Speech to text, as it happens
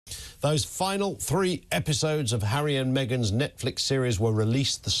Those final 3 episodes of Harry and Meghan's Netflix series were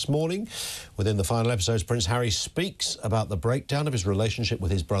released this morning. Within the final episodes, Prince Harry speaks about the breakdown of his relationship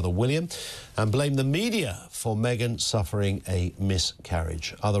with his brother William and blamed the media for Meghan suffering a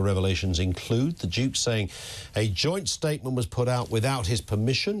miscarriage. Other revelations include the Duke saying a joint statement was put out without his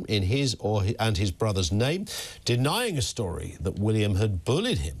permission in his and his brother's name, denying a story that William had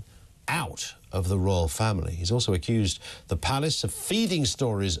bullied him out of the royal family. He's also accused the palace of feeding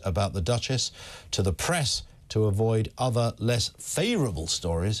stories about the Duchess to the press to avoid other less favourable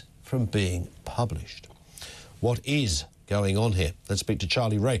stories from being published. What is going on here? Let's speak to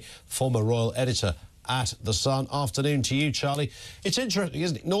Charlie Ray, former royal editor at The Sun. Afternoon to you, Charlie. It's interesting,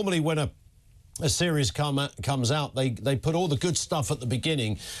 isn't it? Normally when a series comes out, they put all the good stuff at the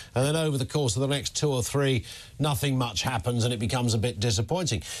beginning, and then over the course of the next 2 or 3, nothing much happens and it becomes a bit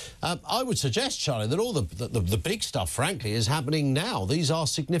disappointing. I would suggest, Charlie, that all the big stuff, frankly, is happening now. These are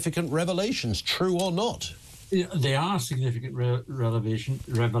significant revelations, true or not. Yeah, they are significant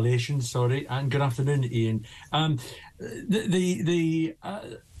revelations, sorry, and good afternoon, Ian.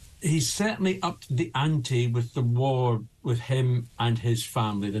 He's certainly upped the ante with the war with him and his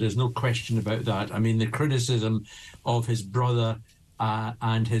family. There is no question about that. I mean, the criticism of his brother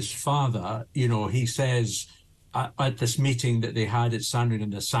and his father, you know, he says at this meeting that they had at Sandringham,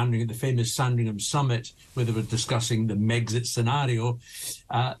 the famous Sandringham Summit, where they were discussing the Megxit scenario,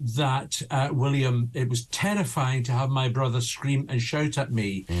 that William, it was terrifying to have my brother scream and shout at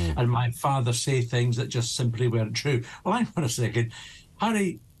me and my father say things that just simply weren't true. Well, hang on a second.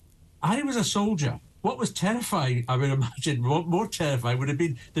 Harry was a soldier. What was terrifying, I would imagine, more terrifying would have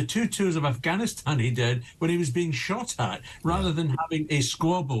been the 2 tours of Afghanistan he did when he was being shot at, rather than having a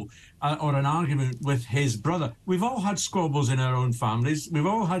squabble or an argument with his brother. We've all had squabbles in our own families. We've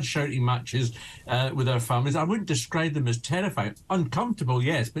all had shouting matches with our families. I wouldn't describe them as terrifying. Uncomfortable,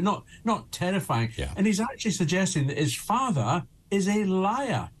 yes, but not terrifying. Yeah. And he's actually suggesting that his father is a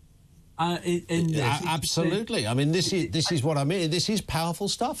liar. Absolutely. I mean, this is what I mean. This is powerful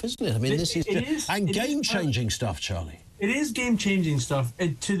stuff, isn't it? I mean, this is game-changing stuff, Charlie. It is game-changing stuff,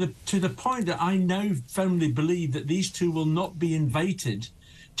 and to the point that I now firmly believe that these two will not be invited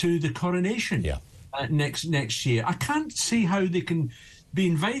to the coronation next year. I can't see how they can be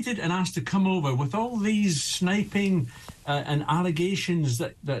invited and asked to come over with all these sniping and allegations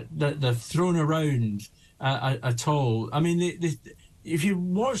that they're thrown around at all. I mean, if you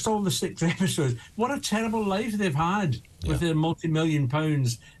watched all the 6 episodes, what a terrible life they've had with their multi-million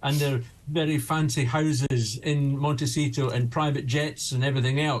pounds and their very fancy houses in Montecito and private jets and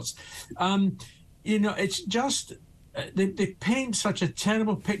everything else. You know, it's just, they paint such a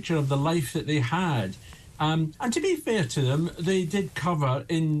terrible picture of the life that they had. And to be fair to them, they did cover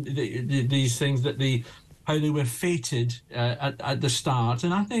in these things that how they were fated at the start.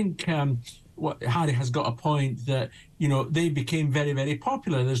 And I think Harry has got a point that, you know, they became very, very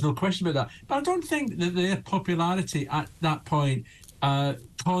popular. There's no question about that. But I don't think that their popularity at that point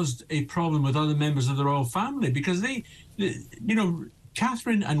caused a problem with other members of the royal family, because you know,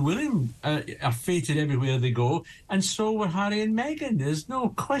 Catherine and William are fated everywhere they go, and so were Harry and Meghan. There's no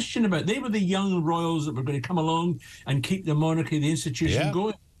question about it. They were the young royals that were going to come along and keep the monarchy, the institution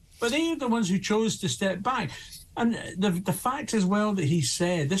going. But they are the ones who chose to step back. And the fact as well that he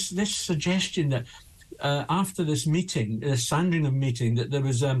said, this suggestion that after this meeting, the Sandringham meeting, that there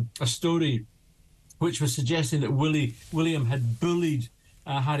was a story which was suggesting that William had bullied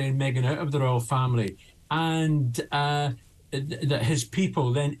Harry and Meghan out of the royal family, and that his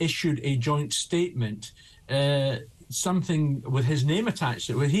people then issued a joint statement, something with his name attached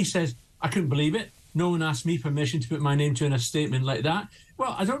to it, where he says, I couldn't believe it. No one asked me permission to put my name to in a statement like that.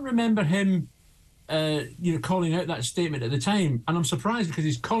 Well, I don't remember him you know, calling out that statement at the time, and I'm surprised because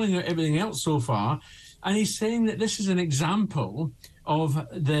he's calling out everything else so far, and he's saying that this is an example of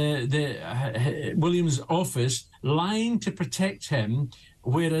the William's office lying to protect him,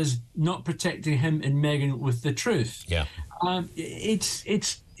 whereas not protecting him and Meghan with the truth. Yeah,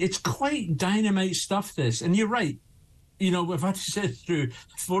 it's quite dynamite stuff, this, and you're right. You know, we've had to sit through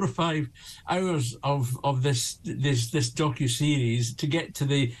 4 or 5 hours of this docu-series to get to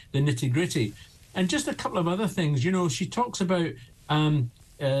the nitty-gritty. And just a couple of other things, you know, she talks about that,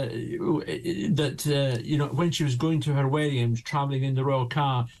 you know, when she was going to her wedding and travelling in the royal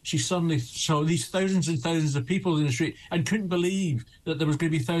car, she suddenly saw these thousands and thousands of people in the street and couldn't believe that there was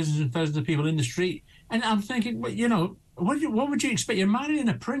going to be thousands and thousands of people in the street. And I'm thinking, well, you know, what would you expect? You're marrying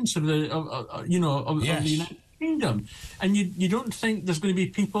a prince of the United Kingdom, and you don't think there's going to be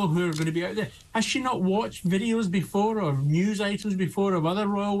people who are going to be out there. Has she not watched videos before or news items before of other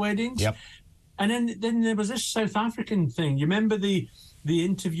royal weddings? Yep. And then there was this South African thing. You remember the the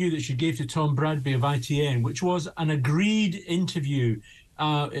interview that she gave to Tom Bradby of ITN, which was an agreed interview.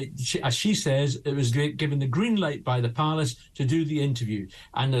 As she says, it was given the green light by the palace to do the interview.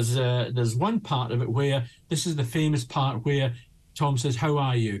 And there's one part of it where, this is the famous part where Tom says, "How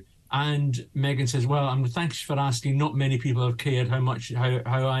are you?" And Meghan says, "Well, thanks for asking. Not many people have cared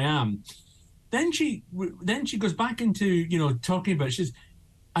how I am." Then she goes back into, you know, talking about it. She says,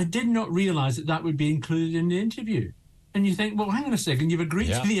 "I did not realise that would be included in the interview." And you think, well, hang on a second, you've agreed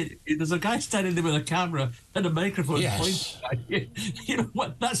to the interview. There's a guy standing there with a camera and a microphone. Yes. You know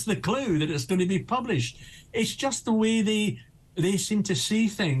what? That's the clue that it's going to be published. It's just the way they seem to see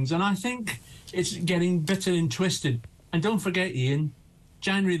things, and I think it's getting bitter and twisted. And don't forget, Ian,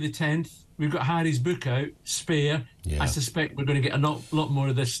 January the 10th, we've got Harry's book out, Spare. Yeah. I suspect we're going to get a lot more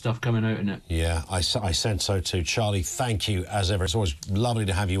of this stuff coming out in it. Yeah, I sense so too. Charlie, thank you as ever. It's always lovely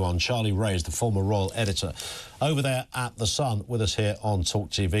to have you on. Charlie Ray is the former royal editor over there at The Sun with us here on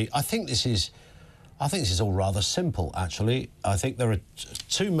talkTV. I think this is all rather simple, actually. I think there are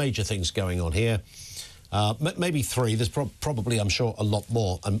two major things going on here. Maybe three. There's probably, I'm sure, a lot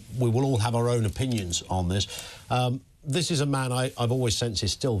more, and we will all have our own opinions on this. This is a man I've always sensed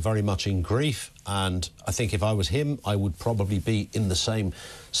is still very much in grief, and I think if I was him, I would probably be in the same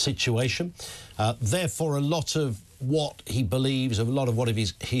situation. Therefore, a lot of what he believes, a lot of what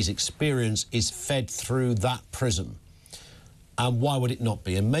his experience is fed through that prism. And why would it not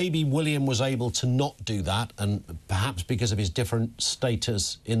be? And maybe William was able to not do that, and perhaps because of his different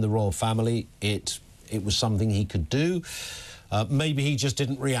status in the royal family, it was something he could do. Maybe he just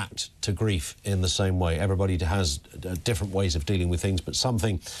didn't react to grief in the same way. Everybody has different ways of dealing with things, but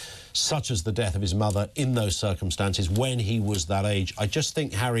something such as the death of his mother in those circumstances when he was that age, I just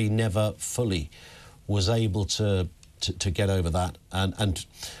think Harry never fully was able to get over that. And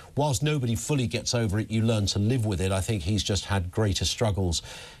whilst nobody fully gets over it, you learn to live with it. I think he's just had greater struggles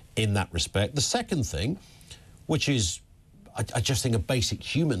in that respect. The second thing, which is, I just think, a basic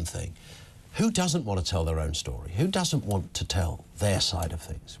human thing, who doesn't want to tell their own story? Who doesn't want to tell their side of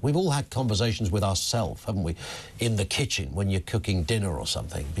things? We've all had conversations with ourselves, haven't we, in the kitchen when you're cooking dinner or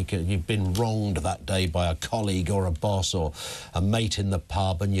something, because you've been wronged that day by a colleague or a boss or a mate in the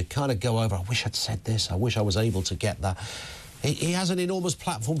pub, and you kind of go over, I wish I'd said this, I wish I was able to get that. He has an enormous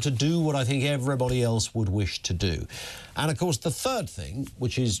platform to do what I think everybody else would wish to do. And, of course, the third thing,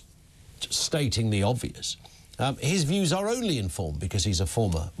 which is stating the obvious, his views are only informed because he's a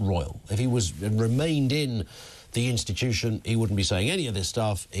former royal. If he remained in the institution, he wouldn't be saying any of this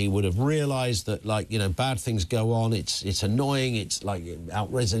stuff. He would have realised that, like, you know, bad things go on. It's annoying. It's like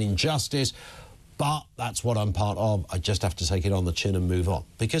outrageous injustice. But that's what I'm part of. I just have to take it on the chin and move on.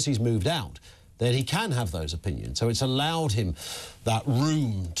 Because he's moved out, then he can have those opinions. So it's allowed him that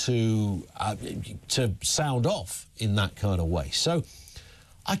room to sound off in that kind of way. So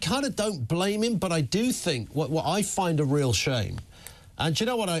I kind of don't blame him, but I do think what I find a real shame. And do you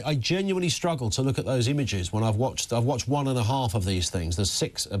know what? I genuinely struggle to look at those images when I've watched 1.5 of these things. There's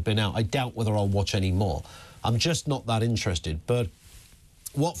 6 have been out. I doubt whether I'll watch any more. I'm just not that interested. But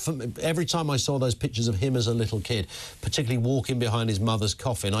every time I saw those pictures of him as a little kid, particularly walking behind his mother's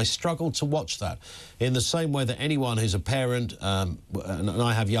coffin, I struggled to watch that in the same way that anyone who's a parent, and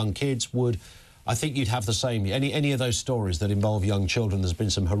I have young kids, would. I think you'd have the same. Any of those stories that involve young children, there's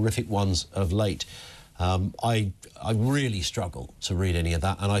been some horrific ones of late. I really struggle to read any of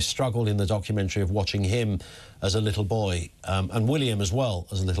that, and I struggled in the documentary of watching him as a little boy, and William as well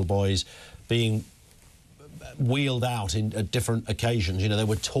as a little boy, being wheeled out at different occasions. You know, they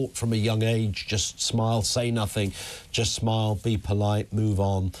were taught from a young age, just smile, say nothing, just smile, be polite, move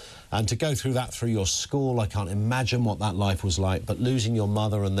on. And to go through that through your school, I can't imagine what that life was like, but losing your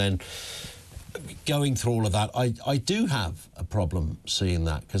mother and then going through all of that, I do have a problem seeing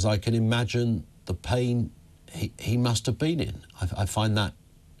that, because I can imagine the pain he must have been in. I find that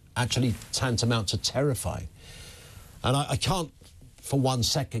actually tantamount to terrifying. And I can't for 1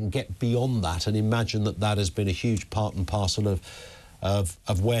 second get beyond that and imagine that that has been a huge part and parcel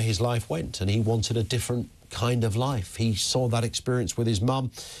of where his life went. And he wanted a different kind of life. He saw that experience with his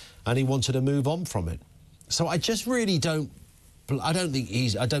mum and he wanted to move on from it. So I just really don't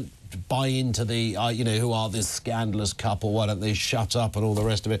buy into the, you know, who are this scandalous couple, why don't they shut up and all the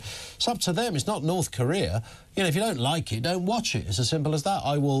rest of it. It's up to them. It's not North Korea. You know, if you don't like it, don't watch it. It's as simple as that.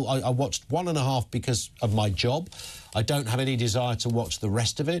 I watched 1.5 because of my job. I don't have any desire to watch the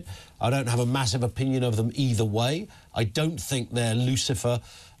rest of it. I don't have a massive opinion of them either way. I don't think they're Lucifer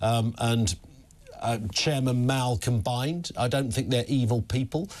and Chairman Mao combined. I don't think they're evil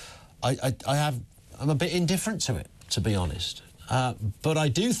people. I'm a bit indifferent to it, to be honest. But I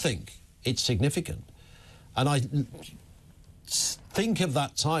do think it's significant. And I think of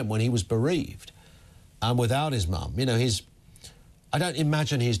that time when he was bereaved and without his mum. You know, I don't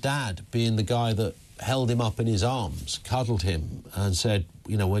imagine his dad being the guy that held him up in his arms, cuddled him and said,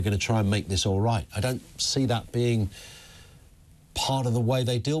 you know, we're going to try and make this all right. I don't see that being part of the way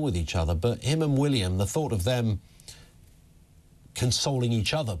they deal with each other. But him and William, the thought of them consoling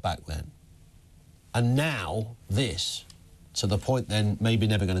each other back then, and now this, to the point then maybe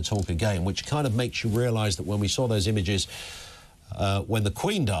never going to talk again, which kind of makes you realise that when we saw those images when the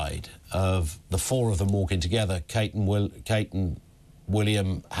Queen died, of the four of them walking together, Kate and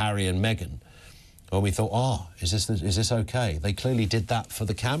William, Harry and Meghan, when we thought, oh, is this okay? They clearly did that for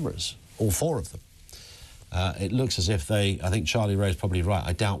the cameras, all four of them. It looks as if I think Charlie Ray's probably right.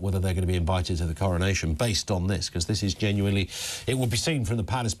 I doubt whether they're going to be invited to the coronation based on this, because this is genuinely, it will be seen from the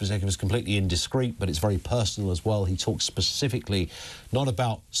palace perspective as completely indiscreet, but it's very personal as well. He talks specifically, not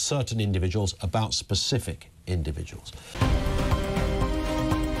about certain individuals, about specific individuals.